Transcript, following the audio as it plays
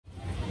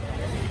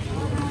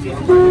There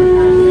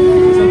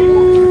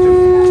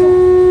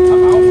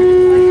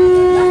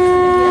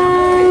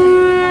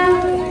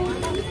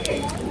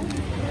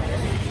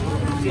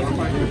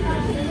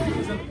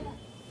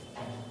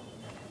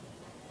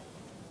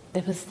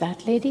was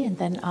that lady, and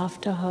then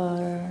after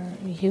her,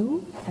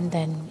 you, and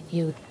then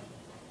you.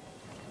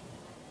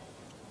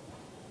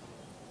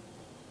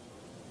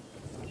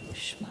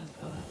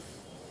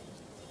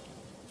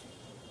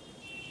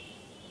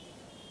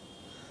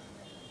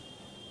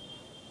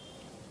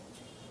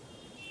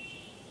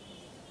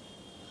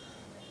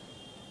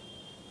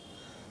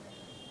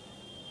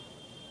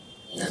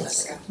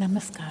 Namaskar.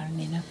 Namaskar,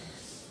 Nina.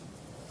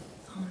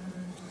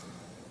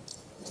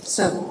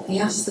 So he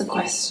asked the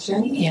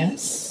question.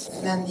 Yes.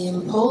 Then the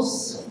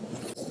impulse,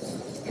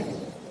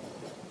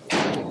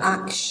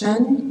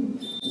 action,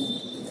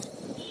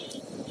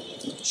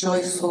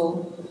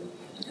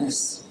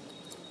 joyfulness.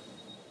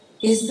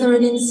 Is there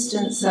an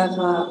instance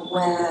ever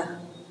where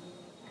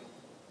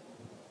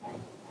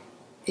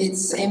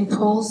it's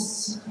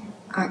impulse,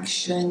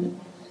 action,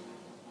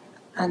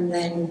 and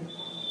then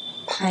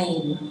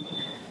pain?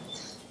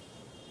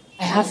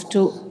 I have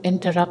to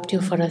interrupt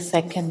you for a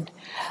second.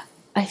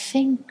 I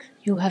think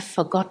you have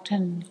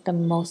forgotten the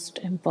most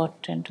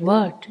important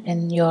word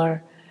in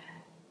your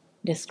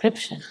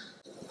description.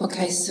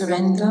 Okay,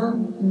 surrender,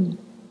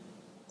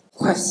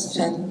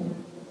 question,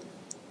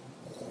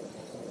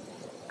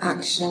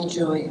 action,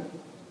 joy.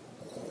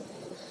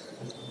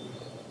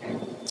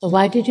 So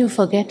why did you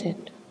forget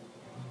it?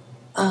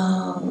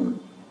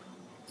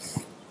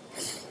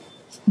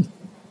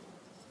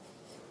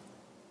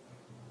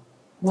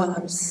 Well,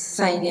 I'm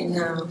saying it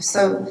now.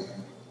 So,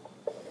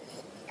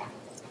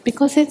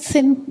 because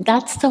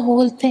that's the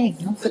whole thing.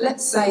 No? but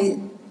let's say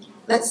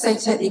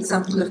take the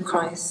example of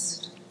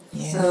Christ.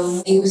 Yes.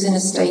 So he was in a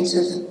state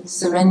of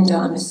surrender,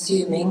 I'm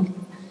assuming.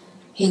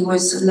 He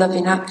was love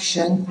in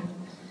action.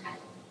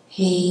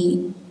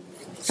 He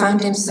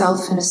found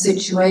himself in a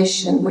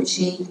situation which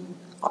he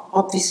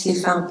obviously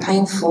found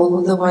painful,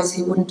 otherwise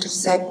he wouldn't have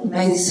said,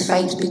 may this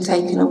fate be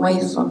taken away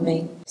from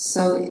me.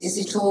 So is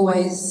it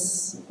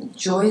always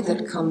joy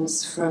that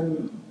comes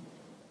from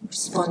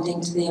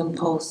responding to the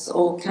impulse,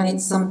 or can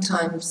it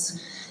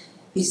sometimes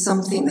be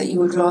something that you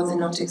would rather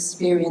not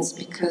experience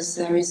because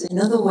there is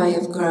another way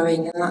of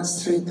growing, and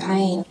that's through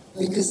pain?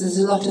 Because there's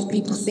a lot of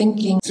people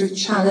thinking through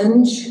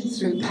challenge,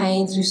 through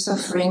pain, through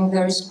suffering,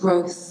 there is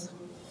growth.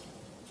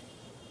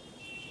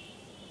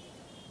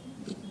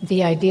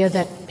 The idea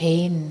that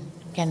pain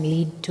can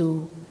lead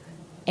to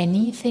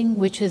anything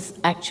which is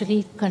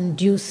actually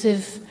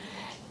conducive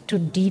to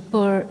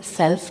deeper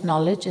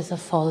self-knowledge is a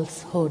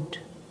falsehood.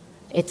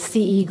 It's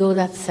the ego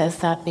that says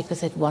that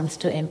because it wants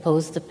to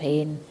impose the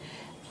pain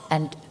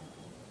and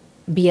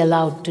be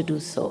allowed to do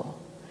so.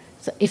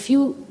 So if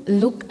you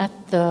look at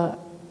the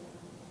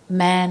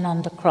man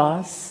on the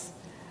cross,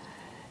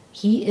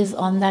 he is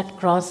on that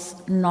cross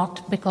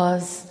not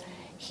because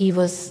he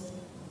was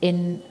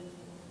in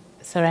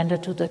surrender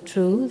to the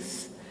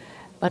truth,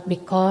 but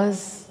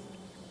because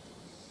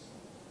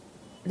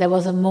there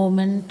was a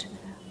moment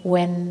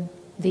when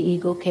the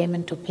ego came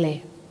into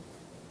play.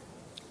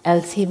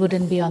 Else he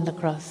wouldn't be on the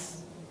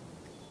cross.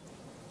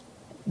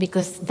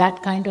 Because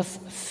that kind of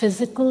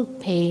physical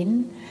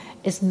pain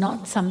is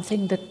not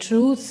something the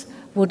truth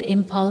would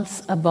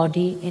impulse a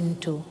body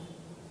into.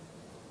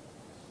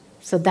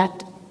 So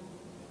that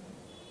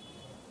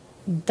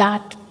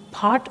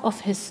part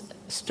of his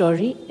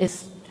story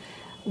is,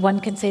 one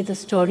can say, the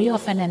story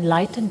of an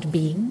enlightened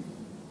being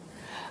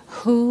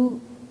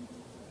who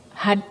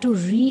had to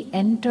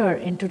re-enter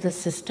into the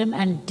system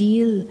and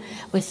deal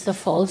with the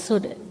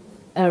falsehood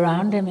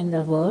around him in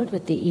the world,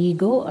 with the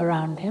ego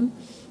around him.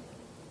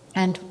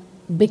 And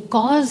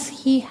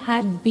because he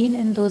had been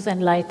in those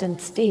enlightened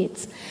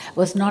states,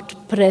 was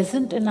not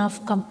present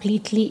enough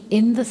completely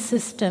in the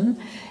system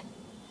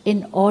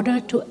in order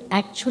to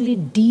actually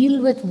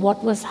deal with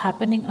what was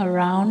happening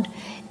around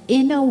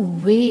in a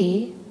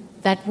way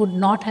that would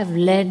not have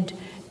led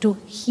to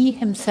he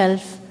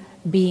himself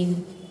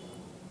being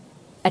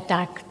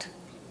attacked,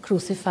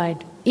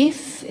 crucified.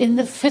 If in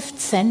the 5th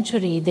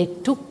century they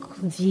took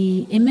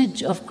the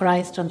image of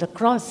Christ on the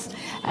cross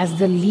as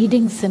the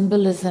leading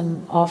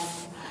symbolism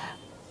of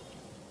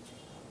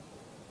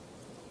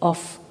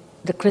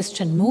the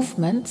Christian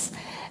movements,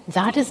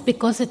 that is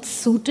because it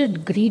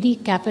suited greedy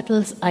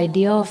capital's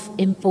idea of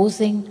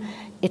imposing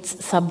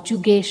its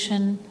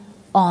subjugation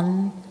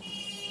on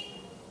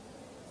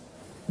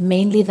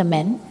mainly the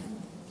men,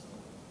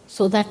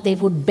 so that they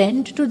would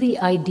bend to the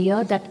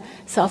idea that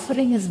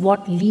suffering is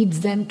what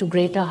leads them to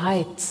greater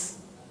heights,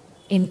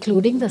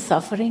 including the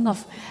suffering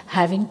of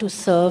having to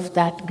serve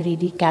that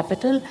greedy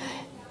capital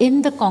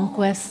in the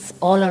conquests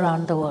all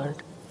around the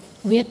world.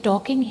 We are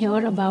talking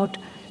here about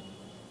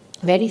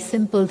very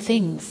simple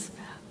things.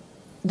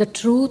 The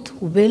truth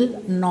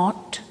will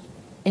not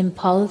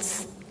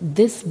impulse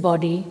this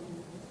body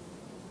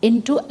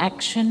into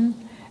action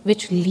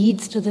which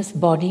leads to this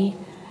body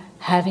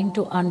having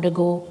to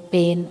undergo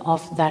pain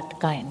of that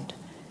kind.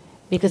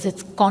 because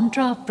it's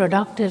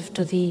counterproductive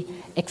to the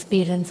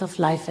experience of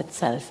life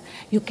itself.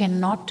 You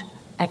cannot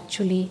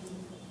actually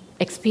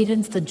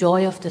experience the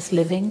joy of this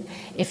living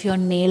if you're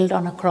nailed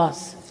on a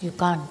cross. You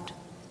can't.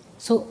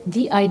 So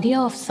the idea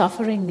of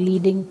suffering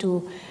leading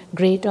to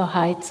greater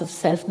heights of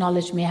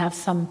self-knowledge may have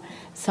some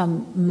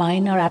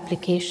minor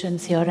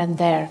applications here and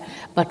there,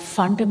 but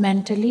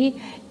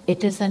fundamentally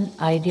it is an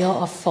idea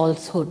of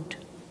falsehood.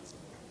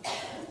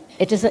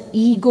 It is an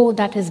ego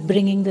that is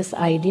bringing this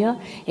idea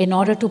in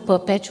order to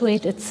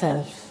perpetuate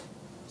itself.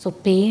 So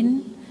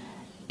pain,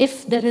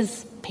 if there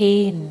is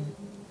pain,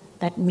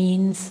 that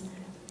means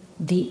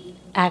the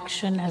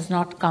action has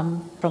not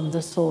come from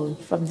the soul,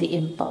 from the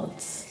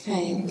impulse.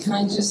 Okay, can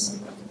I just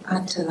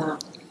add to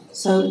that?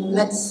 So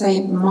let's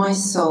say my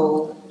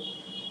soul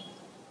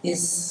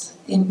is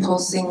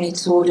impulsing me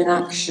toward an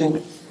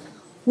action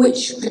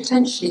which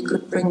potentially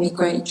could bring me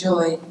great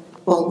joy,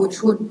 well,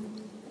 which would,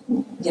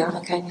 yeah,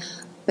 okay.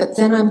 But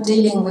then I'm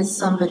dealing with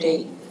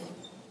somebody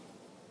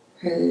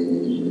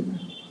who,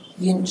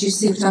 do you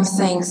see what I'm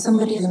saying?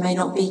 Somebody who may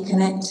not be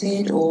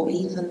connected, or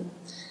even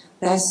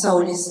their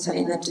soul is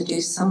telling them to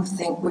do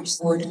something which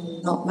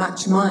would not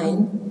match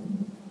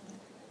mine.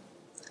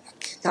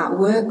 Could that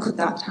work? Could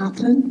that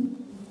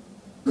happen?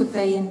 Could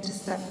they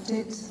intercept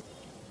it?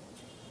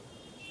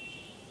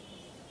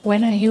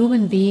 When a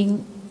human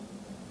being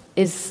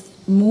is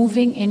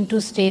moving into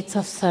states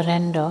of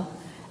surrender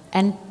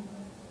and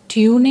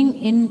tuning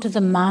into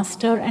the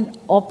master and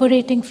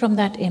operating from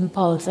that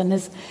impulse, and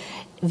is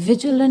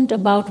vigilant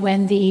about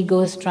when the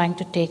ego is trying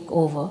to take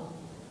over,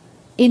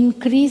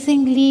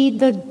 increasingly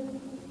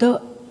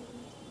the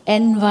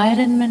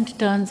environment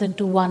turns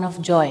into one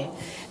of joy.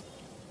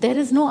 There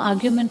is no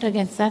argument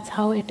against that's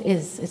how it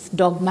is. It's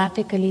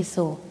dogmatically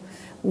so.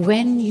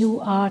 When you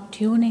are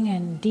tuning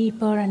in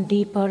deeper and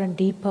deeper and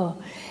deeper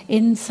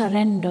in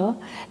surrender,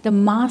 the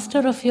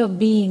master of your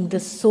being, the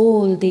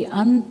soul, the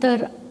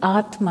Antar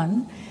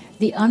Atman,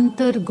 the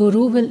Antar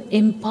Guru will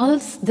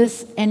impulse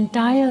this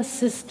entire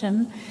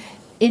system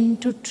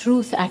into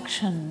truth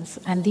actions,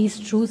 and these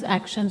truth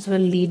actions will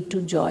lead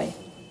to joy.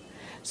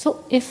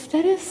 So if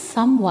there is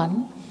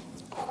someone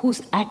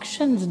whose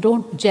actions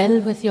don't gel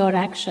with your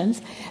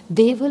actions,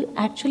 they will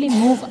actually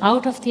move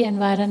out of the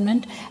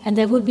environment, and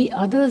there will be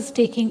others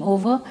taking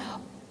over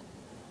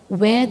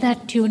where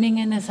that tuning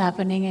in is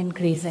happening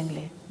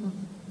increasingly.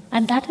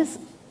 And that is,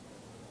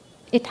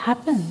 it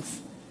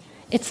happens.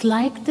 It's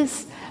like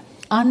this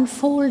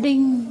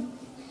unfolding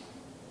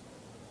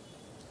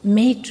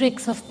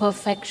matrix of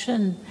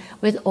perfection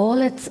with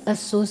all its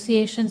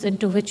associations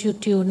into which you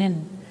tune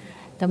in.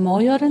 The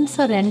more you're in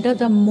surrender,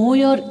 the more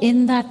you're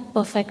in that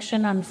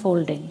perfection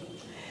unfolding.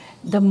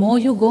 The more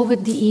you go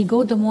with the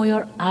ego, the more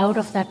you're out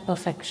of that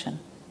perfection.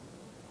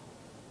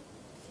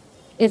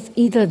 It's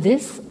either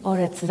this or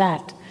it's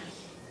that.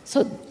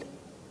 So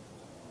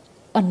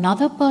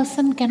another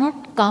person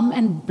cannot come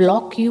and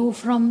block you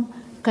from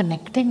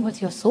connecting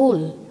with your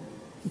soul.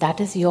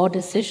 That is your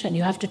decision.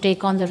 You have to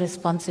take on the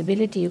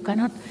responsibility. You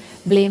cannot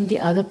blame the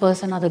other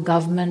person or the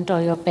government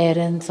or your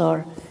parents,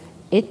 or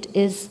it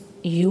is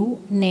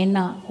you,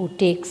 Nena, who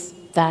takes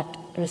that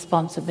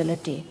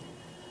responsibility.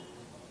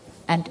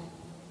 And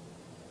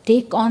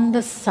take on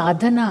the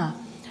sadhana,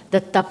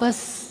 the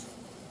tapas,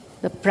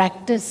 the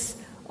practice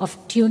of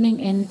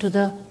tuning into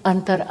the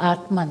Antar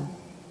Atman.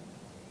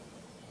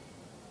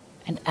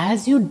 And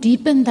as you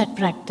deepen that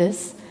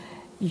practice,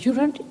 you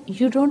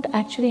don't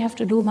actually have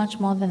to do much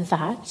more than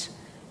that,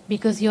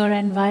 because your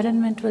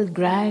environment will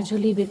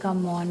gradually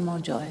become more and more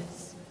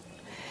joyous.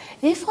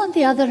 If, on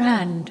the other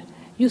hand,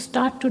 you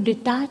start to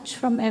detach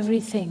from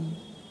everything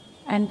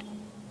and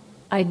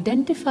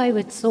identify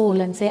with soul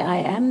and say, I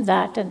am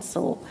that, and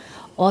so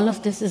all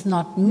of this is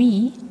not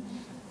me,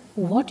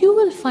 what you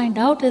will find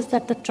out is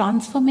that the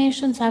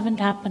transformations haven't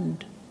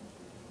happened.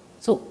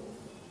 So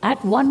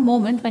at one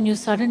moment when you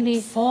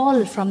suddenly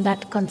fall from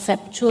that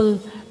conceptual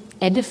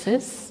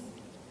edifice,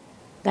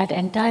 that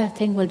entire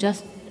thing will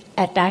just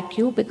attack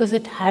you, because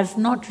it has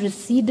not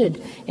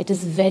receded. It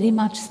is very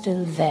much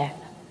still there.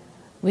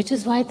 Which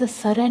is why the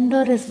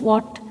surrender is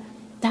what,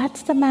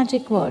 that's the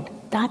magic word.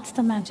 That's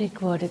the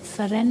magic word. It's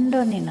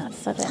surrender, Nina,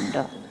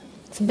 surrender.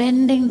 It's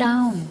bending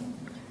down.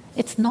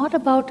 It's not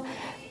about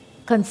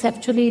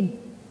conceptually,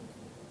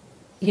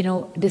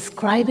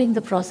 describing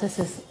the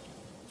processes.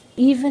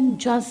 Even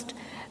just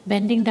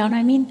bending down.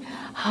 I mean,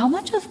 how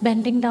much of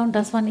bending down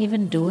does one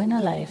even do in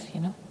a life,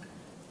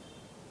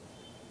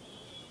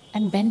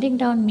 And bending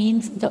down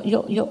means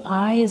your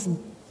eye is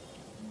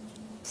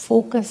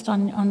focused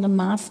on the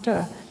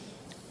master.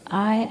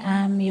 I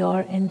am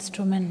your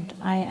instrument.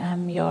 I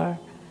am your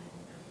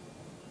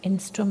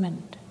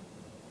instrument.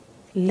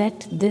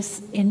 Let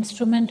this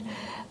instrument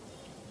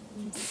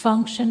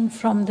function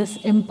from this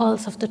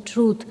impulse of the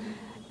truth.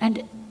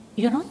 And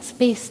you're not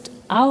spaced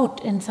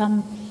out in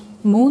some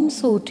moon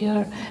suit.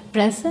 You're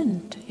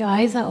present. Your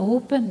eyes are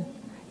open.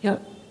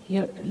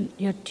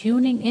 You're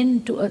tuning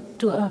in to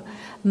a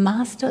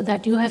master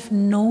that you have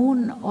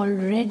known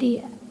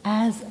already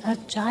as a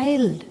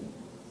child.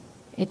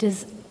 It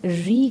is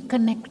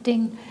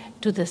reconnecting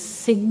to the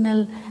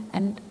signal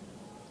and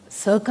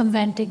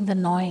circumventing the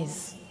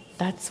noise.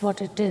 That's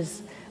what it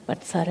is.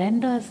 But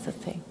surrender is the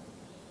thing.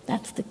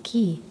 That's the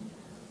key.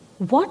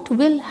 What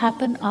will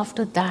happen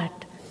after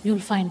that, you'll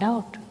find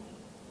out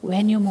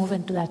when you move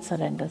into that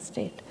surrender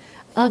state.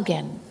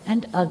 Again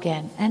and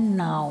again, and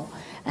now,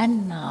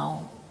 and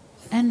now,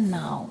 and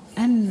now,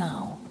 and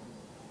now.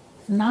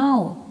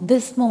 Now,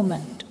 this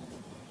moment.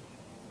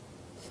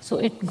 So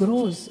it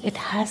grows, it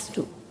has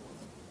to.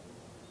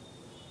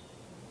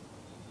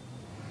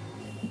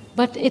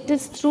 But it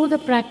is through the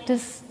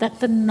practice that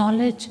the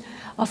knowledge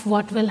of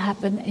what will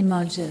happen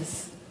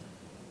emerges.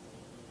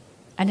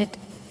 And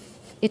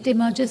it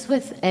emerges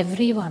with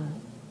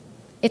everyone.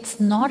 It's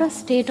not a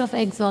state of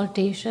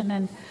exaltation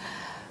and,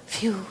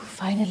 phew,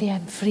 finally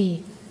I'm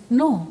free.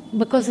 No,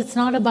 because it's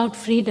not about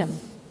freedom.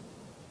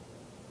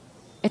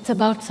 It's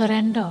about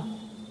surrender.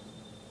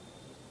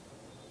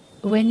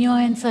 When you're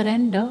in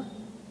surrender,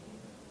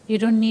 you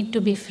don't need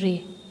to be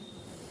free.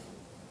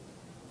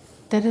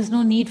 There is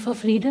no need for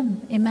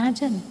freedom.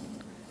 Imagine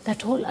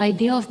that whole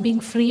idea of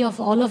being free of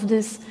all of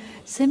this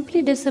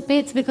simply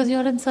dissipates because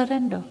you're in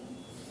surrender.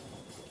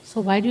 So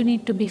why do you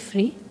need to be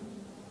free?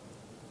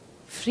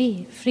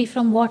 Free. Free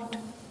from what?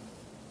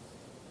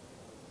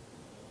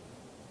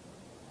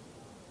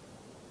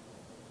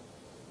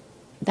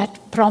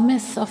 That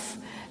promise of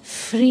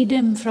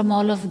freedom from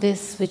all of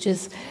this, which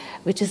is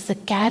the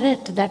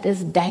carrot that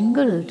is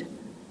dangled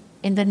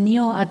in the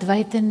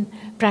Neo-Advaitin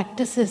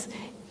practices,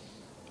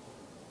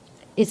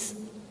 is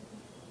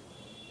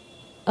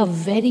a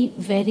very,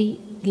 very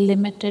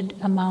limited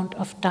amount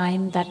of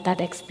time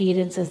that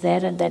experience is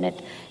there, and then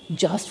it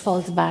just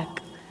falls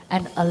back.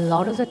 And a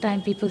lot of the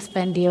time people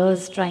spend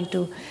years trying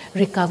to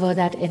recover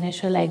that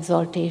initial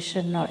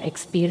exaltation or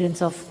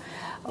experience of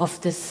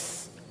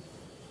this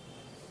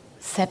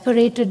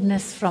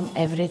separatedness from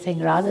everything,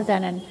 rather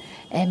than an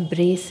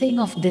embracing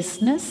of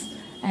thisness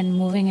and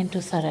moving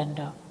into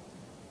surrender.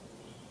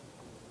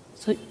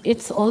 So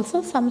it's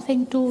also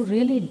something to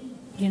really,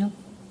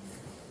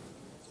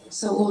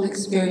 So all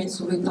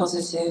experience will be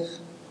positive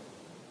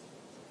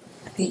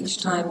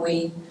each time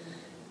we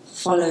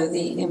follow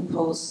the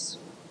impulse.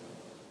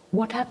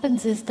 What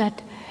happens is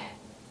that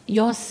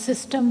your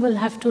system will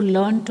have to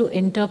learn to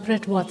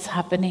interpret what's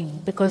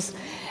happening, because,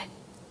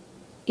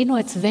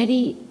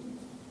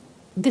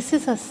 this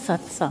is a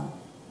satsang.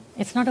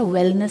 It's not a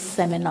wellness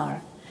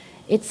seminar.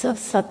 It's a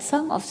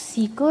satsang of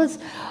seekers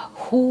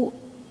who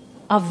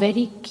are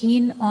very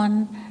keen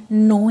on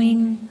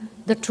knowing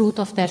the truth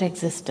of their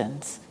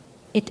existence.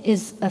 It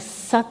is a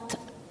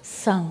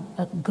satsang,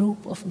 a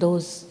group of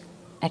those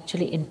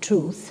actually in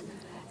truth.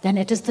 Then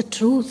it is the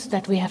truth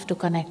that we have to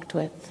connect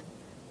with.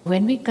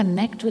 When we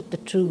connect with the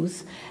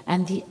truth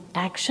and the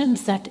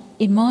actions that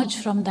emerge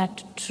from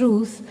that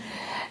truth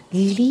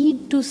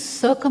lead to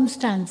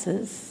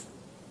circumstances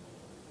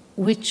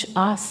which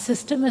our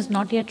system is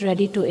not yet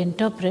ready to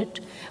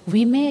interpret,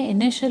 we may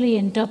initially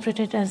interpret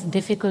it as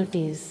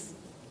difficulties.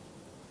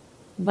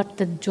 But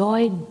the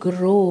joy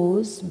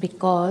grows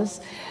because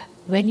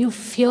when you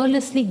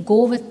fearlessly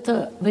go with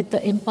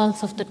the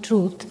impulse of the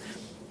truth,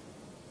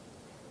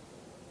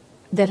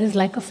 there is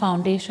like a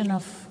foundation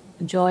of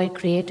joy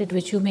created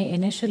which you may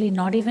initially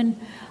not even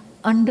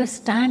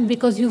understand,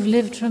 because you've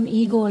lived from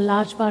ego a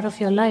large part of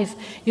your life.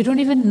 You don't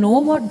even know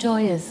what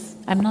joy is.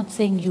 I'm not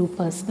saying you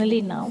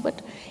personally now,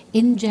 but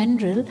in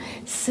general,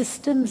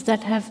 systems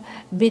that have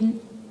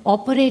been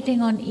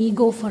operating on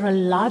ego for a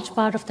large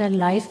part of their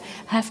life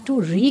have to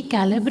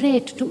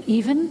recalibrate to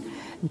even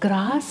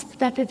grasp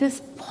that it is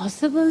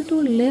possible to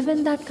live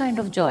in that kind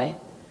of joy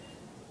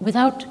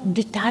without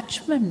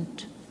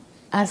detachment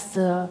as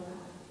the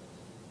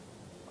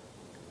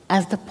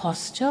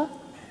posture,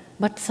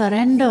 but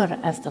surrender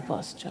as the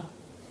posture.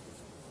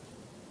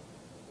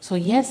 So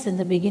yes, in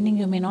the beginning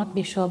you may not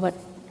be sure, but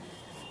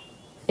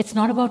it's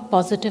not about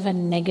positive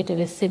and negative.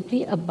 It's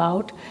simply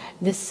about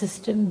this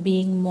system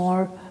being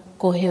more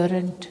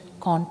coherent,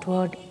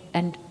 contoured,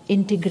 and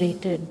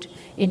integrated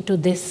into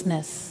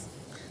thisness.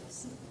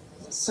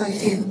 So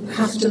if you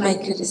have to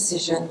make a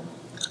decision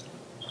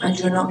and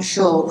you're not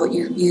sure, but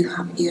it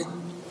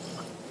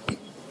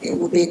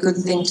would be a good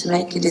thing to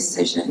make a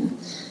decision,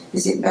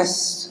 is it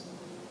best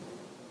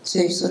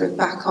to sort of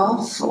back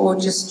off or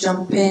just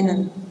jump in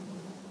and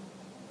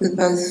with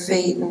both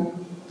feet and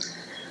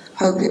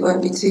hope it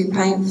won't be too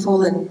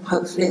painful and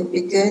hopefully it'll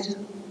be good?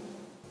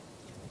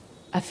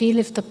 I feel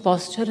if the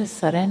posture is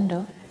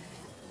surrender,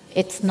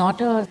 it's not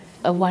a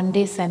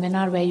one-day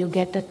seminar where you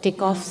get the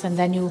tick-offs and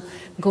then you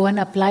go and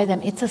apply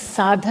them. It's a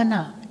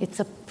sadhana, it's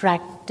a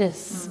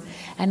practice.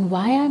 And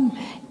why I'm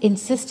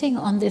insisting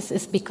on this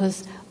is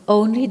because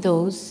only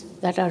those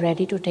that are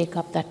ready to take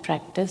up that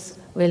practice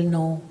will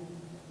know.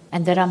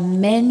 And there are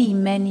many,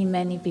 many,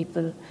 many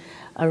people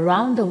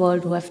around the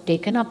world who have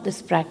taken up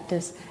this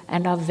practice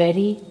and are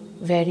very,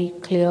 very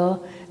clear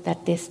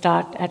that they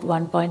start at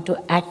one point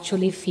to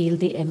actually feel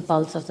the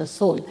impulse of the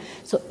soul.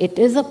 So it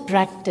is a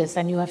practice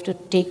and you have to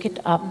take it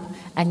up.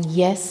 And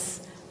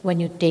yes, when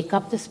you take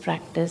up this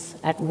practice,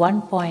 at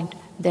one point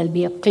there'll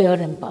be a clear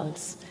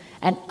impulse.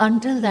 And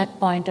until that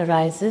point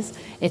arises,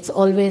 it's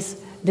always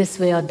this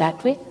way or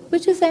that way,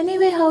 which is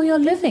anyway how you're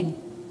living.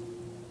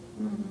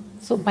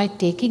 So by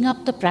taking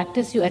up the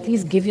practice, you at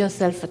least give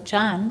yourself a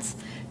chance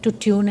to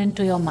tune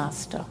into your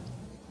master.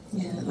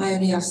 Yeah, I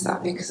only ask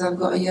that because I've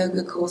got a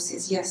yoga course.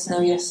 It's yes, no,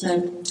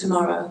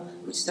 tomorrow,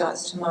 which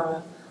starts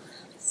tomorrow.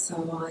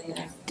 So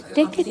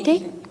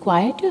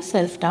Quiet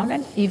yourself down,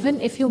 and even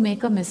if you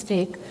make a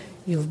mistake,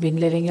 you've been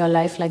living your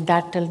life like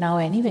that till now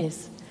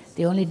anyways.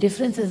 The only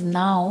difference is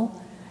now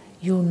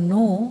you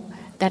know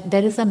that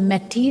there is a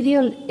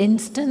material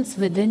instance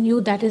within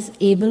you that is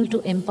able to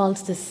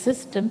impulse this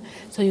system,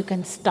 so you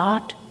can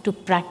start to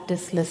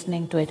practice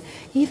listening to it.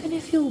 Even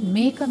if you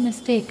make a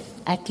mistake,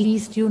 at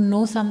least you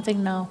know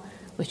something now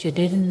which you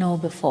didn't know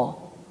before.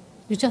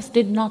 You just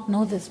did not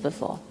know this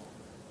before,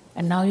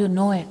 and now you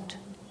know it.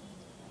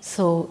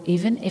 So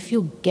even if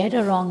you get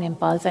a wrong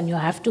impulse and you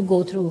have to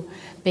go through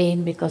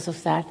pain because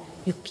of that,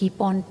 you keep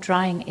on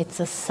trying. It's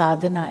a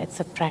sadhana, it's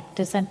a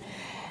practice, and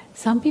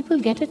some people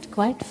get it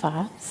quite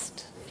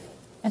fast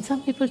and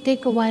some people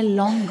take a while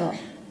longer.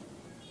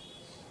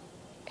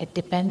 It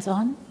depends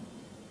on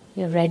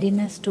your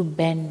readiness to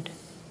bend.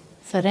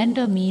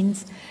 Surrender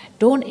means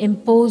don't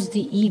impose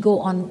the ego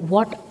on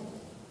what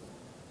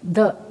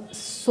the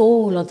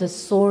soul or the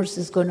source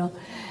is going to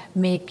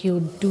make you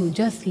do.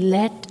 Just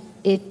let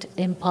it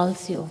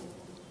impulse you.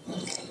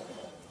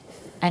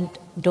 And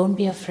don't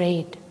be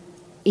afraid.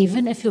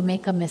 Even if you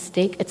make a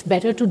mistake, it's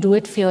better to do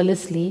it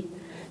fearlessly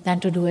than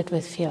to do it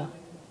with fear.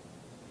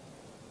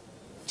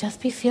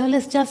 Just be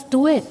fearless, just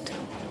do it.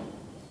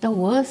 The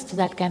worst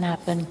that can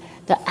happen,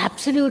 the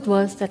absolute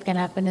worst that can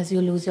happen is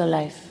you lose your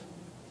life.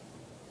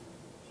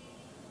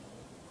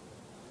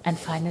 And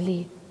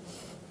finally,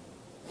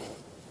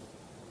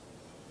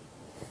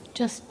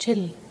 just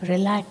chill,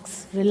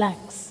 relax.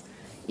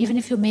 Even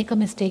if you make a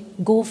mistake,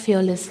 go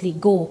fearlessly,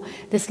 go.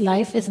 This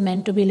life is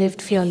meant to be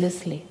lived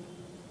fearlessly.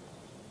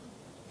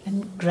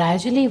 And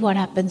gradually what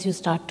happens, you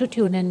start to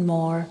tune in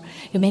more.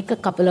 You make a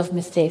couple of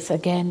mistakes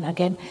again,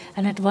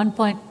 and at one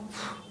point,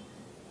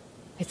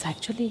 it's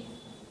actually,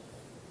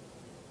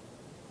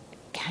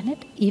 can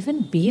it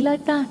even be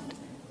like that?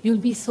 You'll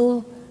be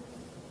so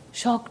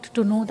shocked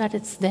to know that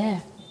it's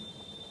there.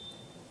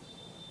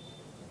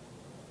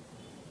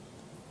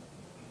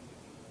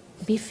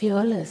 Be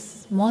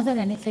fearless. More than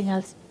anything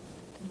else,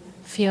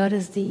 fear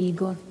is the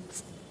ego.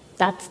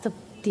 That's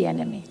the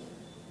enemy.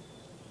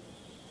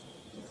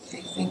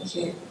 Okay, thank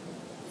you.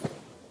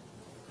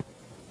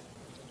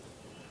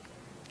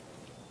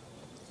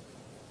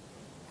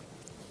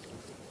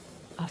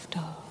 After.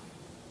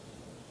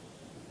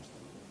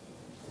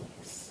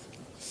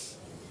 Yes.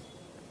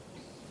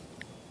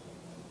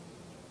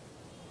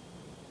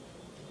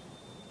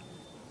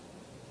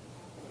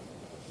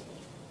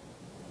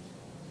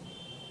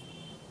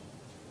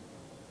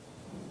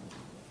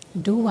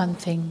 Do one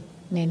thing,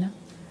 Nina.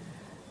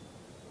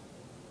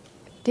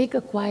 Take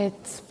a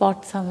quiet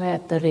spot somewhere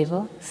at the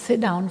river,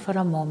 sit down for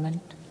a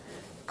moment,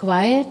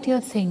 quiet your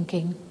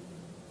thinking,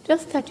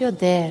 just that you're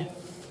there.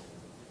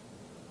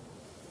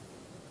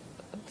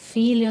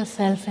 Feel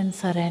yourself in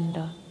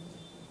surrender.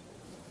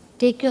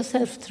 Take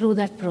yourself through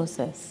that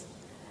process.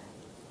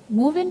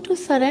 Move into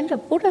surrender.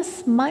 Put a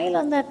smile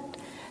on that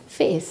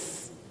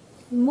face.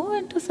 Move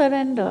into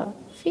surrender.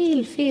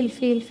 Feel.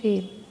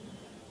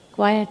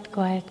 Quiet.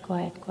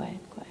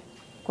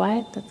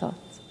 Quiet the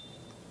thoughts.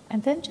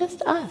 And then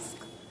just ask.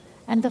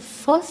 And the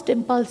first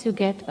impulse you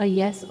get, a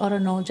yes or a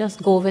no,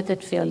 just go with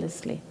it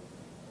fearlessly.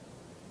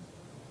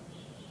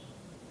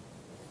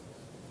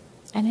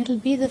 And it'll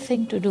be the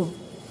thing to do.